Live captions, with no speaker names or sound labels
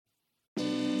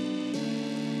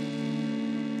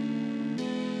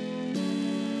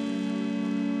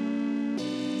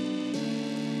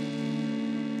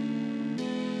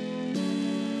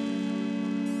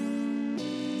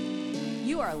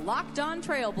are Locked On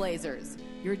Trailblazers,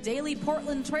 your daily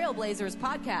Portland Trailblazers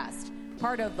podcast,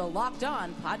 part of the Locked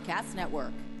On Podcast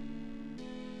Network.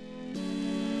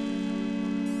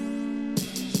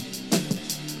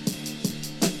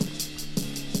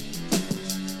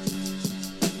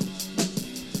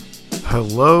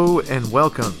 Hello and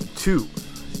welcome to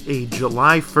a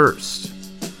July 1st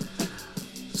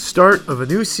start of a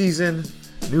new season,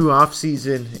 new off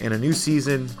season, and a new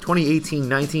season,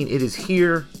 2018-19. It is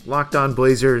here, Locked On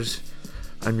Blazers.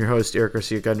 I'm your host, Eric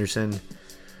Garcia Gunderson,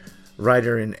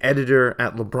 writer and editor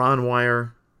at LeBron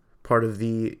Wire, part of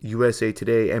the USA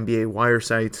Today NBA Wire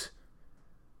sites,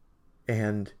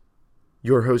 and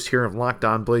your host here of Locked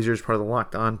On Blazers, part of the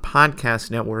Locked On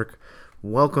Podcast Network.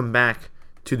 Welcome back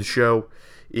to the show.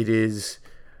 It is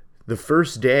the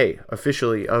first day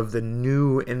officially of the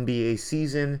new NBA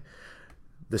season.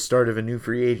 The start of a new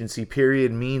free agency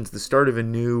period means the start of a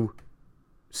new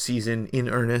season in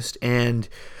earnest, and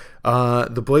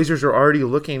the Blazers are already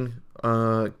looking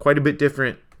quite a bit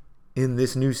different in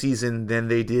this new season than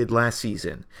they did last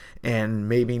season, and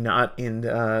maybe not in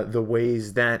the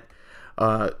ways that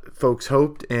folks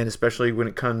hoped, and especially when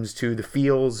it comes to the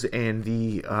feels and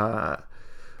the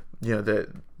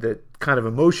the kind of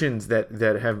emotions that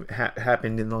have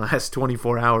happened in the last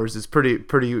 24 hours is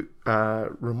pretty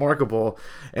remarkable.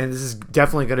 And this is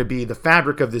definitely going to be, the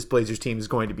fabric of this Blazers team is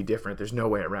going to be different. There's no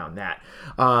way around that.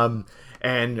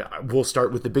 And we'll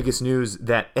start with the biggest news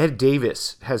that Ed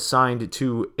Davis has signed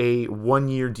to a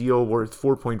one-year deal worth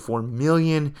 $4.4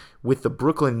 million with the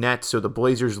Brooklyn Nets. So the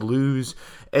Blazers lose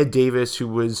Ed Davis, who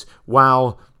was,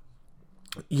 while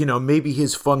maybe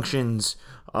his functions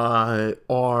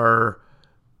are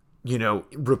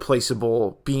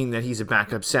replaceable, being that he's a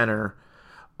backup center,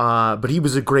 but he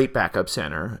was a great backup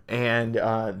center. And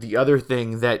the other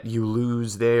thing that you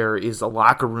lose there is a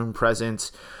locker room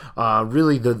presence,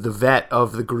 really the vet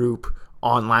of the group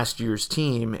on last year's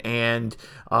team, and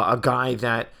a guy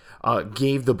that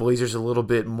gave the Blazers a little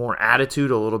bit more attitude,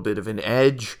 a little bit of an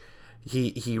edge.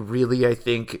 He really, I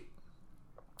think,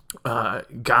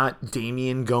 got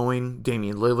Damian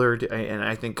Lillard, and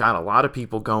I think got a lot of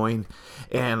people going,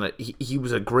 and he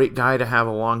was a great guy to have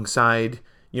alongside,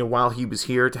 while he was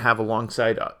here, to have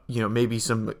alongside, maybe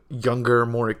some younger,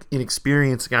 more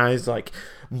inexperienced guys like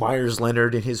Myers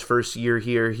Leonard in his first year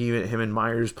here. Him and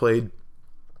Myers played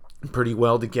pretty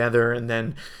well together, and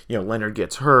then Leonard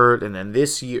gets hurt, and then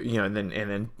this year, and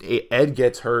then Ed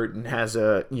gets hurt and has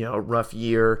a rough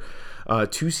year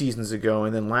 2 seasons ago,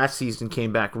 and then last season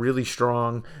came back really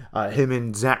strong. Him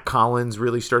and Zach Collins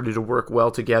really started to work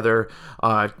well together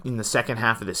in the second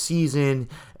half of the season,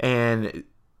 and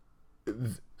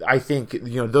I think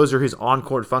those are his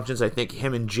on-court functions. I think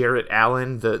him and Jarrett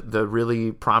Allen, the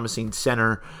really promising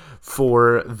center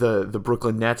for the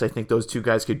Brooklyn Nets, I think those two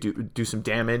guys could do some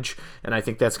damage, and I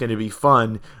think that's going to be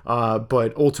fun.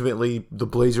 But ultimately, the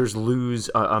Blazers lose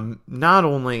not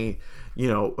only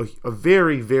a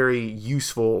very, very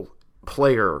useful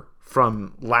player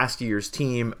from last year's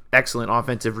team, excellent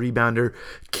offensive rebounder,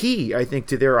 key, I think,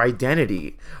 to their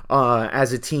identity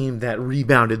as a team that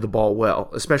rebounded the ball well,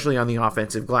 especially on the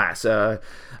offensive glass. I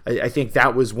think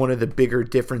that was one of the bigger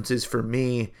differences for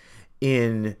me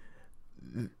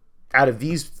out of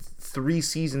these 3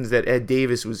 seasons that Ed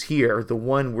Davis was here. The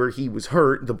one where he was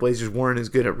hurt, the Blazers weren't as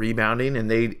good at rebounding,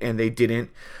 and they didn't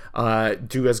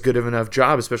do as good of enough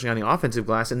job, especially on the offensive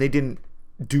glass, and they didn't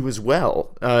do as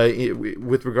well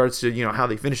with regards to how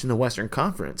they finished in the Western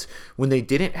Conference when they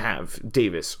didn't have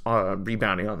Davis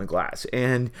rebounding on the glass.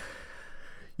 And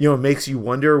it makes you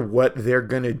wonder what they're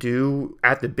going to do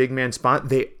at the big man spot.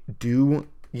 They do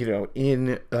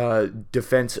in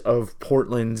defense of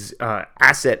Portland's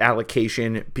asset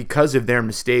allocation because of their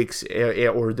mistakes,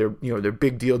 or their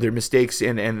big deal, their mistakes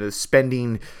and the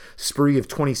spending spree of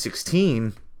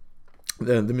 2016.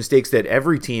 The mistakes that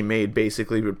every team made,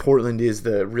 basically, but Portland is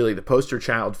really the poster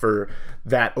child for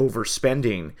that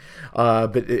overspending.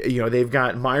 But they've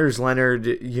got Myers Leonard,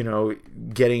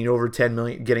 getting over 10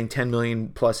 million, getting 10 million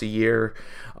plus a year,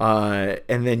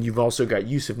 and then you've also got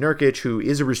Jusuf Nurkic, who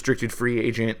is a restricted free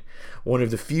agent, one of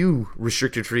the few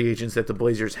restricted free agents that the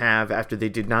Blazers have after they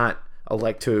did not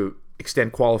elect to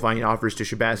extend qualifying offers to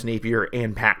Shabazz Napier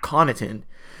and Pat Connaughton.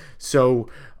 So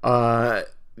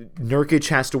Nurkic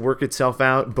has to work itself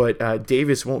out, but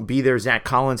Davis won't be there. Zach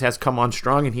Collins has come on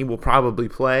strong, and he will probably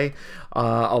play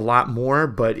a lot more.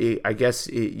 But I guess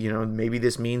maybe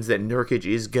this means that Nurkic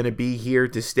is going to be here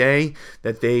to stay,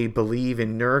 that they believe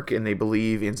in Nurk and they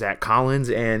believe in Zach Collins,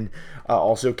 and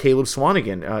also Caleb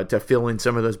Swanigan to fill in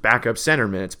some of those backup center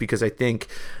minutes, because I think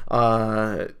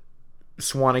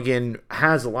Swanigan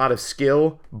has a lot of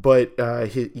skill, but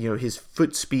his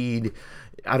foot speed,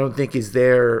 I don't think is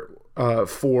there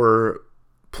for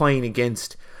playing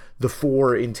against the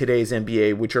four in today's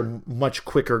NBA, which are much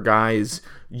quicker guys,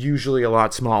 usually a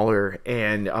lot smaller.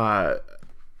 And I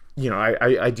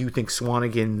do think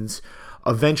Swanigan's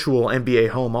eventual NBA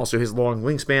home, also his long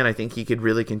wingspan, I think he could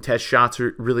really contest shots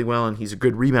really well, and he's a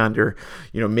good rebounder.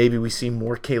 Maybe we see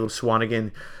more Caleb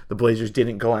Swanigan. The Blazers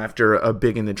didn't go after a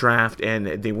big in the draft, and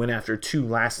they went after two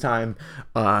last time,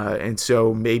 and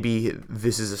so maybe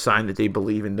this is a sign that they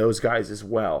believe in those guys as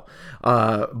well.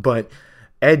 But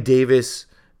Ed Davis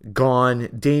gone,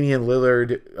 Damian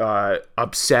Lillard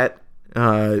upset.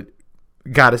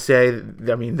 Gotta say,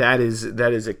 I mean, that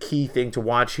is a key thing to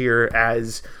watch here,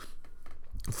 as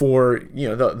for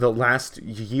the last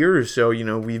year or so,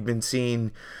 we've been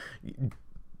seeing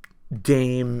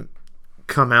Dame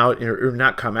come out, or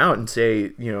not come out and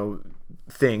say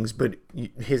things, but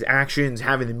his actions,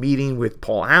 having the meeting with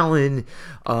Paul Allen,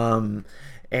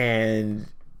 and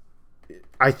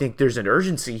I think there's an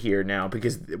urgency here now,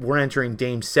 because we're entering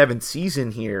Dame's 7th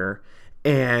season here,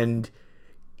 and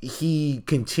he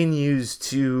continues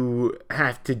to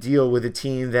have to deal with a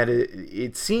team that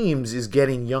it seems is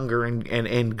getting younger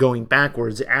and going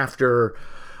backwards after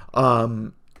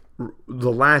the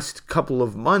last couple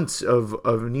of months of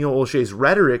Neil Olshey's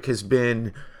rhetoric has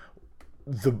been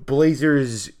the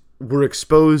Blazers were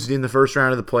exposed in the first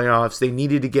round of the playoffs. They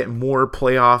needed to get more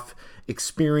playoff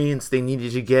experience. They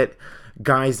needed to get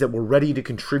guys that were ready to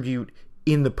contribute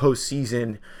in the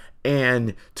postseason.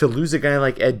 And to lose a guy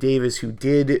like Ed Davis, who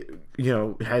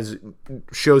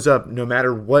shows up no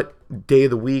matter what day of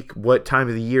the week, what time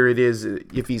of the year it is,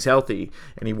 if he's healthy,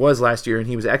 and he was last year, and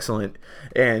he was excellent,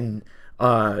 and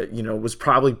was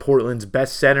probably Portland's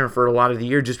best center for a lot of the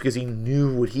year, just because he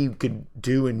knew what he could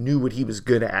do and knew what he was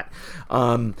good at.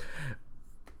 But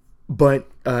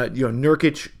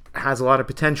Nurkic has a lot of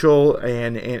potential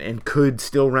and could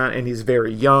still round, and he's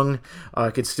very young,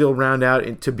 could still round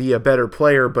out to be a better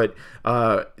player, but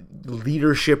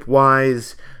leadership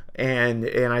wise, and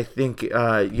I think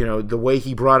the way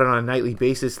he brought it on a nightly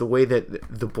basis, the way that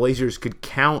the Blazers could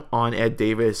count on Ed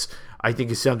Davis, I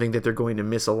think is something that they're going to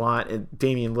miss a lot. And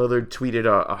Damian Lillard tweeted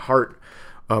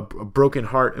a broken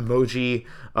heart emoji.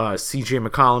 CJ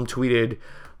McCollum tweeted,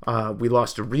 "We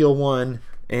lost a real one,"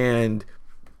 and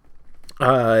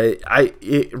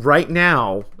right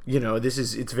now,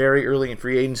 it's very early in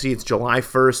free agency. It's July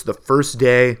 1st, the first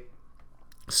day.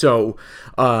 So,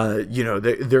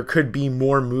 there could be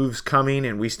more moves coming,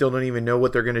 and we still don't even know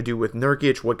what they're going to do with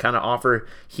Nurkic, what kind of offer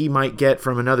he might get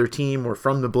from another team or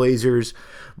from the Blazers.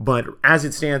 But as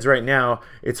it stands right now,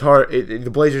 it's hard. The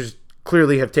Blazers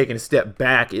clearly have taken a step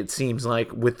back, it seems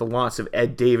like, with the loss of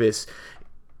Ed Davis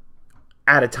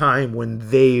at a time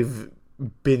when they've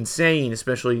been saying,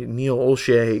 especially Neil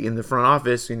Olshey in the front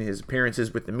office in his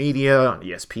appearances with the media on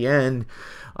ESPN,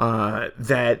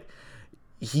 that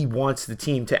he wants the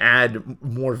team to add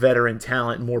more veteran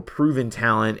talent, more proven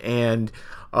talent, and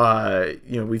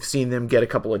we've seen them get a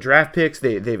couple of draft picks.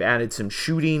 They've added some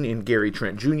shooting in Gary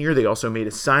Trent Jr. They also made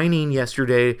a signing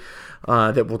yesterday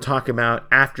that we'll talk about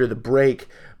after the break,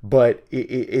 but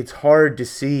it's hard to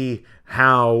see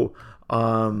how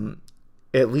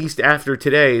at least after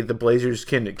today, the Blazers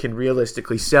can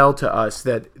realistically sell to us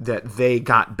that they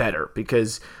got better,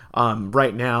 because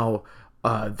right now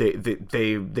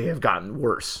they have gotten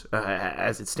worse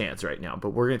as it stands right now. But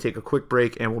we're going to take a quick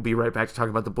break, and we'll be right back to talk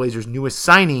about the Blazers' newest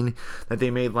signing that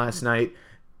they made last night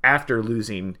after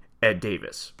losing Ed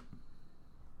Davis.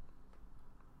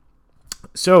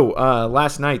 So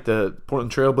last night, the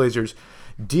Portland Trail Blazers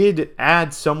did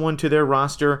add someone to their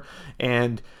roster,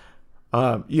 and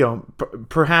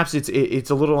perhaps it's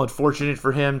a little unfortunate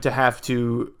for him to have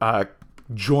to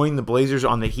join the Blazers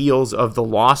on the heels of the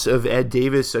loss of Ed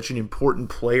Davis, such an important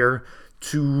player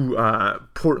to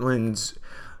Portland's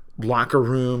locker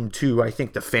room, to I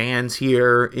think the fans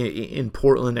here in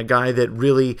Portland, a guy that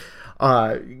really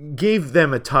gave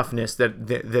them a toughness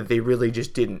that they really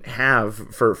just didn't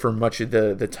have for much of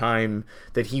the time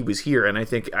that he was here. And I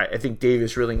think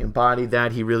Davis really embodied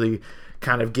that. He really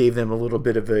kind of gave them a little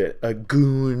bit of a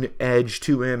goon edge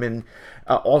to him, and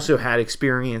also had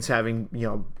experience having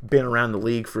been around the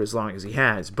league for as long as he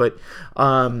has. But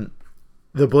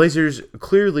the Blazers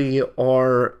clearly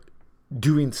are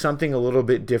doing something a little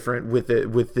bit different with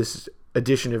this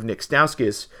addition of Nick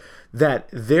Stauskas, that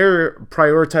they're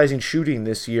prioritizing shooting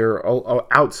this year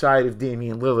outside of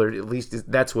Damian Lillard. At least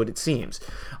that's what it seems.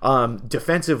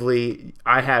 Defensively,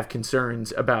 I have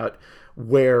concerns about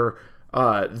where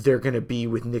they're going to be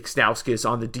with Nick Stauskas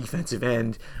on the defensive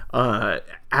end,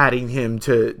 adding him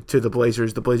to the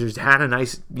Blazers. The Blazers had a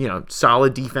nice,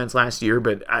 solid defense last year,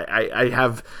 but I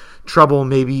have trouble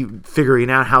maybe figuring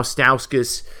out how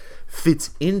Stauskas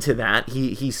fits into that.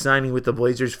 He's signing with the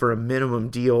Blazers for a minimum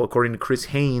deal, according to Chris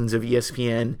Haynes of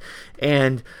ESPN,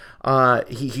 and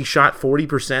he shot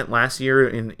 40% last year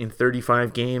in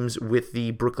 35 games with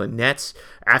the Brooklyn Nets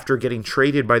after getting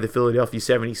traded by the Philadelphia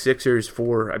 76ers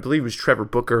for, I believe it was Trevor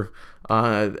Booker,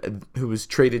 who was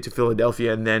traded to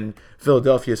Philadelphia, and then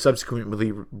Philadelphia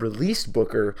subsequently released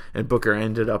Booker, and Booker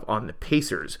ended up on the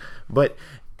Pacers. But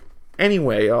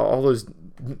anyway, all those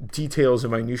details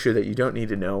and minutia that you don't need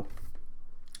to know.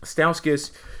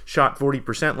 Stauskas shot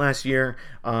 40% last year.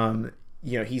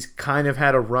 He's kind of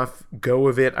had a rough go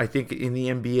of it. I think in the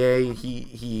NBA,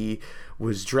 he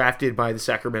was drafted by the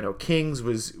Sacramento Kings,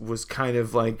 was kind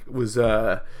of like,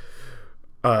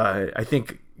 I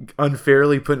think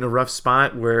unfairly put in a rough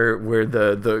spot where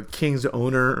the Kings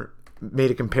owner made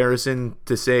a comparison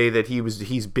to say that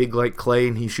he's big like Clay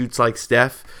and he shoots like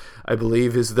Steph, I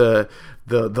believe is the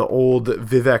old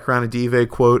Vivek Ranadive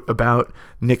quote about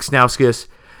Nick Stauskas.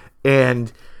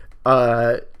 And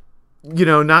not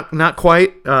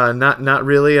quite, not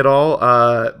really at all.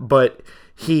 But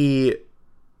he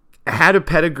had a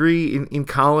pedigree in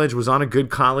college, was on a good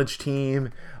college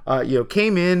team.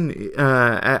 Came in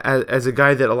as a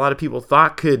guy that a lot of people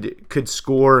thought could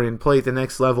score and play at the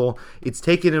next level. It's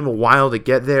taken him a while to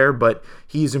get there, but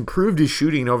he's improved his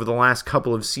shooting over the last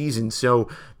couple of seasons. So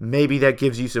maybe that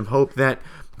gives you some hope that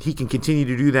he can continue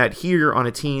to do that here on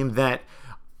a team that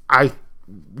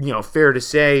fair to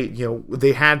say,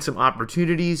 they had some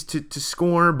opportunities to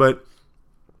score, but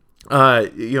a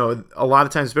lot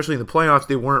of times, especially in the playoffs,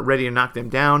 they weren't ready to knock them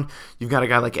down. You've got a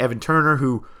guy like Evan Turner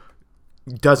who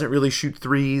doesn't really shoot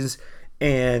threes,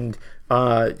 and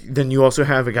then you also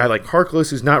have a guy like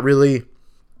Harkless who's not really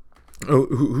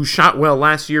who shot well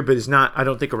last year, but is not, I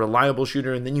don't think, a reliable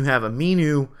shooter. And then you have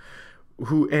Aminu,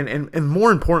 who and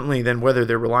more importantly than whether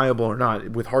they're reliable or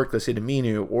not, with Harkless and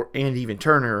Aminu and even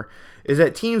Turner, is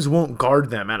that teams won't guard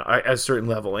them at a certain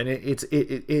level, and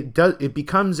it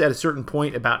becomes at a certain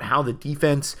point about how the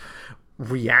defense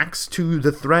reacts to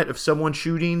the threat of someone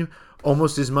shooting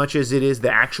almost as much as it is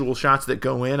the actual shots that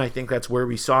go in. I think that's where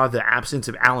we saw the absence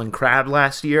of Alan Crabb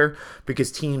last year,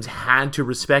 because teams had to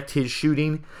respect his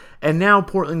shooting, and now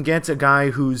Portland gets a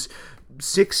guy who's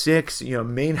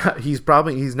 6'6",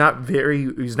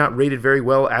 he's not rated very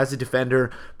well as a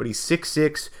defender, but he's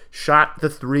 6'6", shot the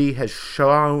three, has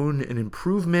shown an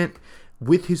improvement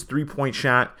with his 3-point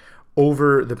shot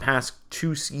over the past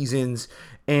 2 seasons,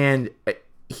 and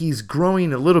he's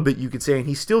growing a little bit, you could say, and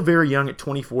he's still very young at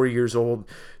 24 years old.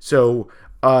 So,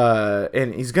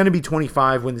 and he's going to be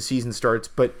 25 when the season starts,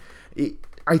 but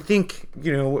I think,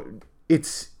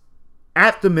 it's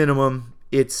at the minimum,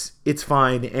 it's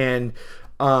fine, and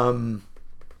I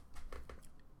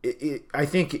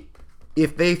think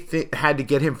if they had to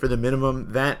get him for the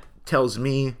minimum, that tells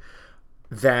me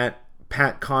that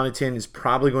Pat Connaughton is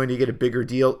probably going to get a bigger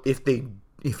deal. If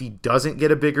he doesn't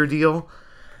get a bigger deal,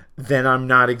 then I'm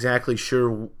not exactly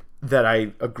sure that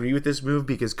I agree with this move,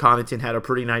 because Connaughton had a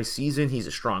pretty nice season. He's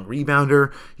a strong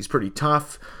rebounder. He's pretty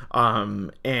tough,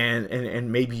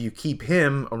 and maybe you keep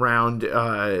him around,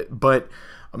 but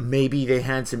maybe they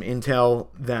had some intel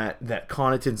that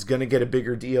Connaughton's going to get a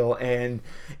bigger deal, and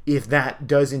if that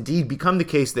does indeed become the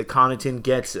case, that Connaughton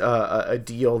gets a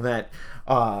deal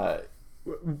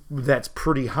that's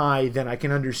pretty high, then I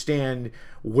can understand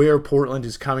where Portland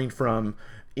is coming from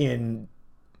in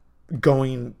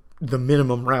going the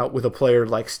minimum route with a player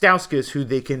like Stauskas, who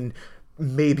they can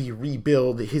maybe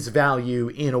rebuild his value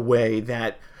in a way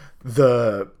that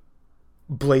the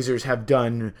Blazers have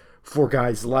done for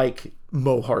guys like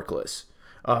Mo Harkless,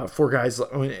 for guys,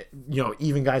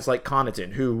 even guys like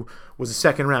Connaughton, who was a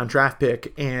second-round draft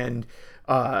pick and,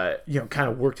 kind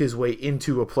of worked his way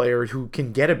into a player who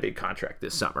can get a big contract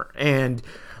this summer. And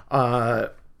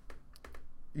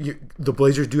the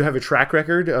Blazers do have a track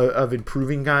record of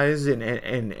improving guys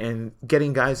and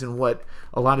getting guys in what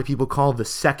a lot of people call the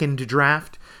second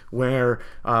draft, where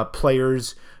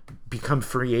players become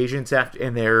free agents after,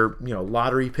 and they're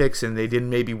lottery picks, and they didn't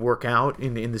maybe work out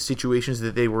in the situations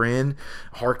that they were in.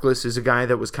 Harkless is a guy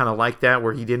that was kind of like that,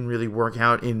 where he didn't really work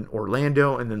out in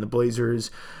Orlando, and then the Blazers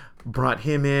brought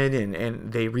him in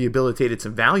and they rehabilitated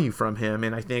some value from him.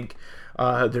 And I think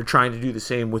they're trying to do the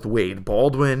same with Wade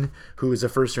Baldwin, who is a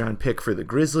first-round pick for the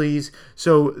Grizzlies.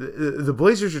 So the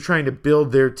Blazers are trying to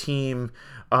build their team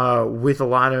with a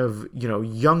lot of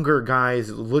younger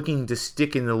guys looking to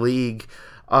stick in the league.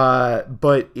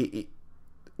 But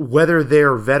whether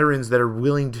they're veterans that are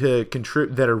willing to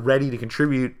contribute, that are ready to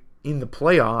contribute in the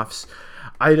playoffs,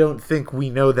 I don't think we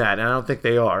know that, and I don't think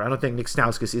they are. I don't think Nick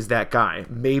Stauskas is that guy.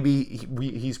 Maybe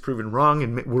he's proven wrong,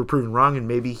 and we're proven wrong, and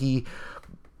maybe he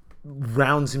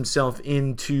rounds himself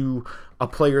into a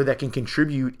player that can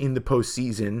contribute in the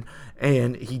postseason.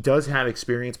 And he does have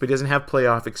experience, but he doesn't have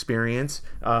playoff experience.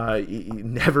 He's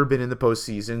never been in the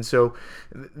postseason. So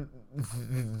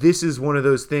this is one of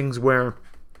those things where,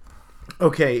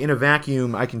 okay, in a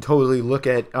vacuum, I can totally look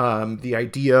at the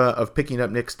idea of picking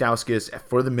up Nick Stauskas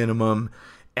for the minimum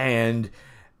and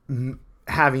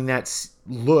having that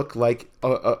look like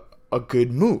a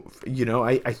good move. You know,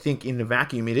 I think in the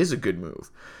vacuum, it is a good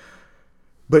move.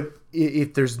 But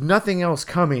if there's nothing else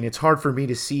coming, it's hard for me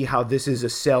to see how this is a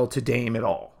sell to Dame at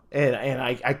all. And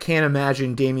I can't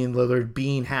imagine Damian Lillard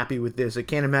being happy with this. I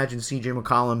can't imagine CJ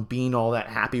McCollum being all that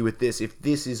happy with this if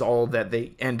this is all that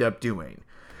they end up doing.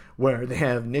 Where they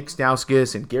have Nick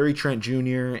Stauskas and Gary Trent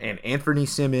Jr. and Anthony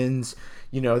Simmons.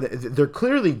 You know, they're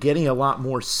clearly getting a lot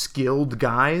more skilled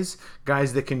guys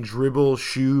that can dribble,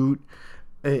 shoot,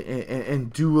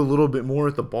 and do a little bit more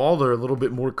with the ball. They're a little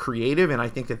bit more creative, and I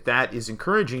think that is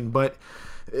encouraging. But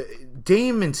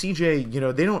Dame and CJ, you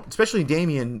know, they don't, especially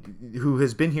Damian, who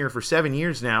has been here for 7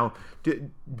 years now,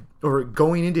 or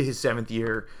going into his 7th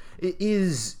year,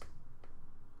 is,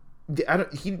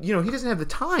 he doesn't have the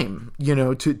time, you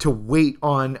know, to wait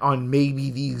on maybe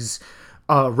these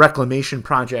reclamation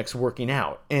projects working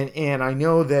out. And I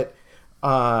know that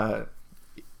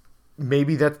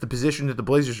maybe that's the position that the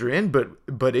Blazers are in,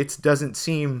 but it doesn't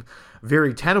seem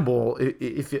very tenable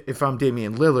if I'm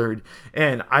Damian Lillard.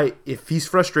 And if he's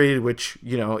frustrated, which,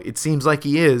 you know, it seems like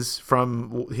he is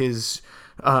from his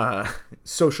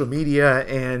social media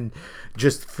and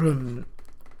just from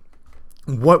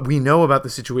what we know about the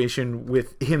situation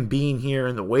with him being here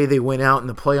and the way they went out in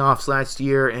the playoffs last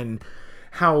year and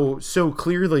how so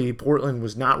clearly Portland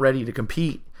was not ready to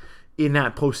compete in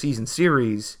that postseason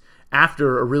series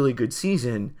after a really good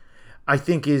season, I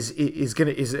think is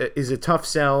a tough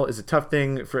sell, is a tough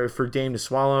thing for Dame to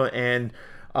swallow. And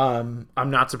I'm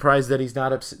not surprised that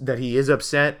he is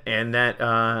upset, and that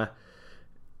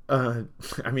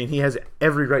I mean, he has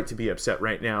every right to be upset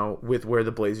right now with where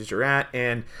the Blazers are at,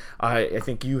 and I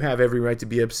think you have every right to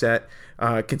be upset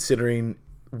considering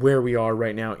where we are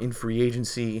right now in free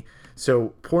agency. So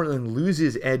Portland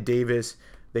loses Ed Davis.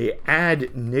 They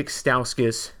add Nick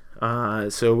Stauskas.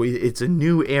 So it's a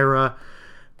new era.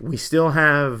 We still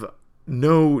have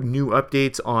no new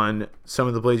updates on some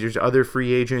of the Blazers' other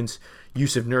free agents.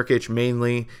 Yusuf Nurkic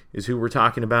mainly is who we're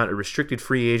talking about, a restricted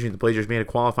free agent. The Blazers made a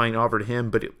qualifying offer to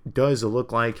him, but it does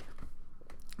look like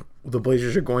the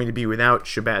Blazers are going to be without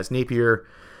Shabazz Napier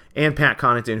and Pat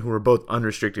Connaughton, who are both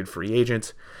unrestricted free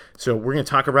agents. So we're going to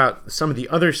talk about some of the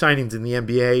other signings in the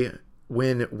NBA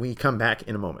when we come back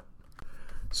in a moment.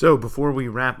 So before we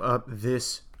wrap up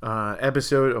this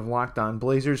episode of Locked On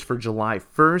Blazers for July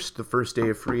 1st, the first day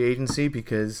of free agency,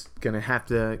 because going to have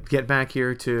to get back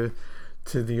here to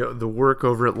the work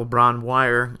over at LeBron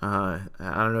Wire. I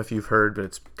don't know if you've heard, but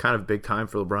it's kind of big time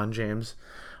for LeBron James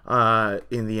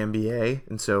in the NBA,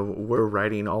 and so we're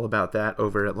writing all about that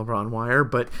over at LeBron Wire.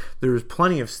 But there's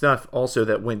plenty of stuff also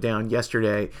that went down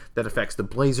yesterday that affects the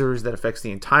Blazers, that affects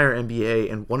the entire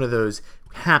NBA, and one of those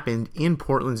happened in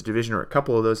Portland's division, or a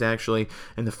couple of those actually.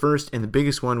 And the first and the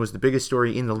biggest one was the biggest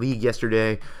story in the league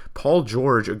yesterday. Paul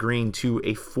George agreeing to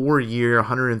a 4-year,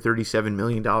 $137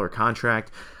 million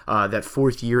contract. That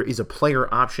 4th year is a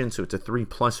player option, so it's a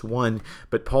 3+1.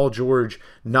 But Paul George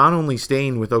not only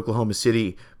staying with Oklahoma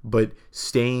City, but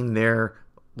staying there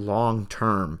long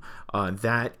term.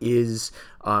 That is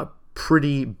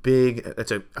pretty big.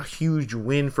 That's a huge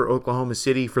win for Oklahoma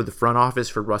City, for the front office,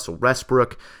 for Russell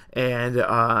Westbrook. And,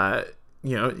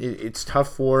 it's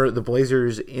tough for the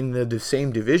Blazers in the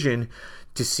same division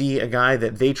to see a guy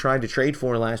that they tried to trade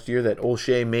for last year, that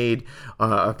Olshey made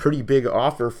a pretty big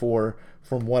offer for,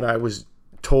 from what I was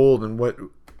told and what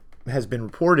has been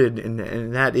reported.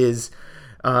 And that is,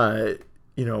 they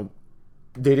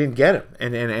didn't get him.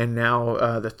 And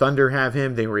now the Thunder have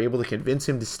him. They were able to convince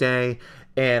him to stay.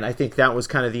 And I think that was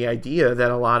kind of the idea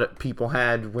that a lot of people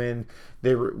had when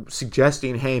they were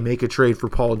suggesting, hey, make a trade for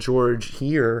Paul George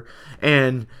here.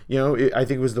 And, I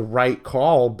think it was the right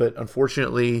call. But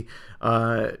unfortunately,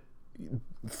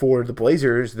 for the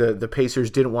Blazers, the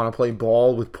Pacers didn't want to play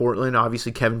ball with Portland.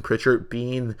 Obviously, Kevin Pritchard,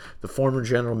 being the former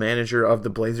general manager of the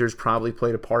Blazers, probably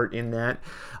played a part in that,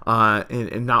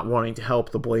 and not wanting to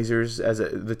help the Blazers as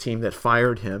the team that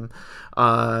fired him.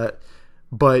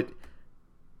 But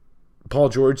Paul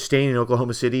George staying in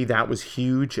Oklahoma City, that was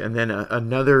huge. And then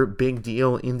another big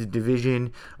deal in the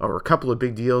division, or a couple of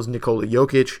big deals, Nikola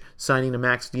Jokic signing a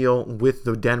max deal with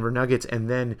the Denver Nuggets, and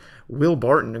then Will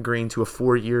Barton agreeing to a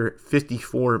 4-year,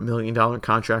 $54 million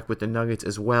contract with the Nuggets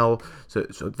as well. So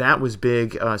that was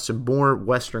big. Some more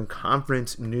Western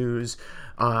Conference news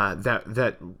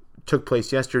that took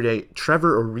place yesterday.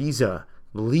 Trevor Ariza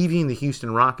leaving the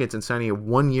Houston Rockets and signing a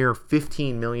 1-year,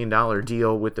 $15 million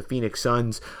deal with the Phoenix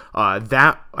Suns.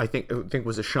 That I think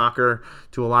was a shocker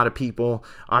to a lot of people.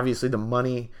 Obviously, the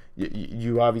money,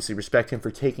 you obviously respect him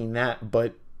for taking that,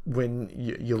 but when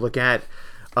you look at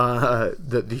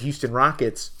the Houston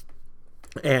Rockets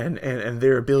and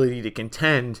their ability to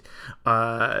contend,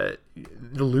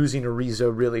 losing Ariza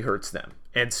really hurts them.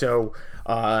 And so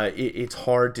it's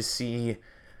hard to see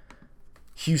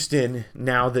Houston,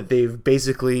 now that they've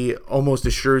basically almost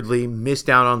assuredly missed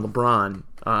out on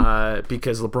LeBron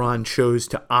because LeBron chose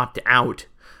to opt out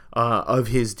of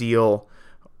his deal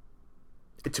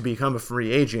to become a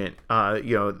free agent.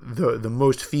 The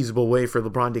most feasible way for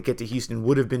LeBron to get to Houston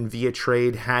would have been via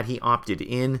trade had he opted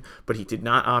in, but he did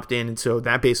not opt in, and so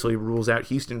that basically rules out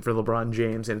Houston for LeBron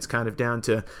James, and it's kind of down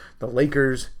to the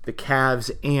Lakers, the Cavs,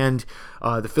 and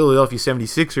the Philadelphia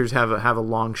 76ers have a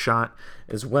long shot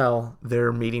as well.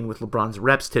 They're meeting with LeBron's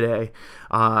reps today.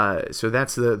 So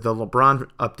that's the LeBron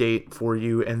update for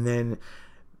you, and then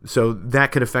so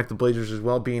that could affect the Blazers as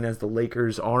well, being as the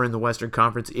Lakers are in the Western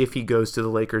Conference. If he goes to the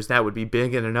Lakers, that would be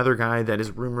big. And another guy that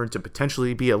is rumored to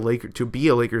potentially be a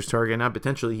Lakers target, not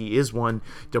potentially, he is one,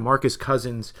 DeMarcus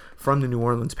Cousins from the New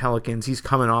Orleans Pelicans. He's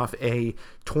coming off a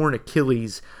torn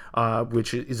Achilles,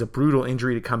 which is a brutal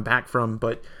injury to come back from,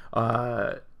 but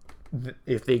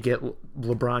if they get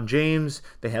LeBron James,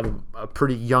 they have a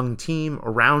pretty young team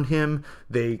around him.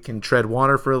 They can tread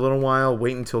water for a little while,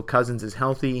 wait until Cousins is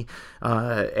healthy,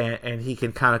 and he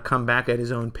can kind of come back at his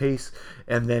own pace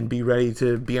and then be ready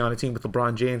to be on a team with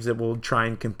LeBron James that will try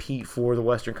and compete for the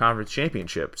Western Conference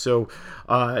Championship. So,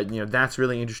 that's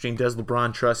really interesting. Does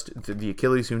LeBron trust the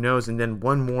Achilles? Who knows? And then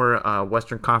one more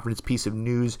Western Conference piece of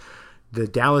news. The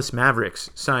Dallas Mavericks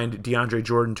signed DeAndre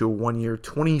Jordan to a 1-year,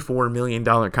 $24 million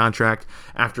contract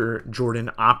after Jordan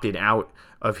opted out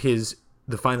of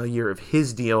the final year of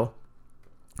his deal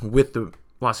with the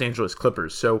Los Angeles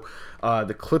Clippers. So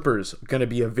the Clippers are going to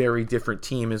be a very different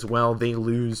team as well. They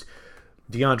lose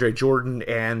DeAndre Jordan,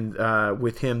 and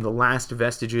with him, the last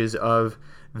vestiges of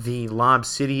the Lob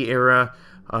City era,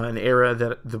 an era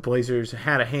that the Blazers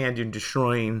had a hand in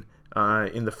destroying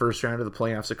in the first round of the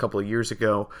playoffs a couple of years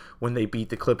ago when they beat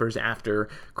the Clippers after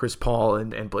Chris Paul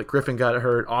and Blake Griffin got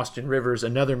hurt. Austin Rivers,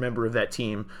 another member of that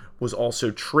team, was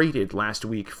also traded last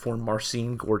week for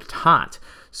Marcin Gortat.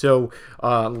 So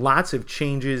lots of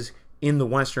changes in the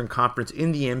Western Conference,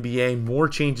 in the NBA, more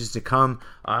changes to come.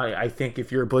 I think if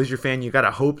you're a Blazer fan, you got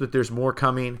to hope that there's more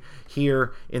coming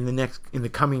here in the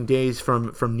coming days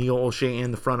from Neil Olshey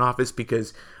and the front office,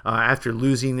 because after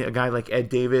losing a guy like Ed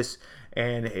Davis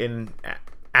and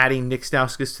adding Nick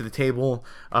Stauskas to the table,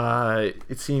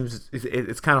 it seems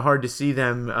it's kind of hard to see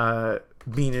them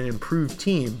being an improved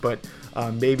team, but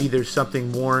maybe there's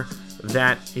something more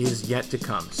that is yet to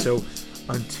come. So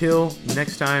until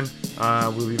next time,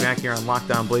 we'll be back here on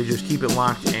Locked On Blazers. Keep it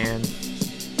locked and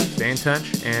stay in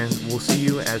touch, and we'll see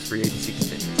you as free agency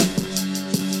continues.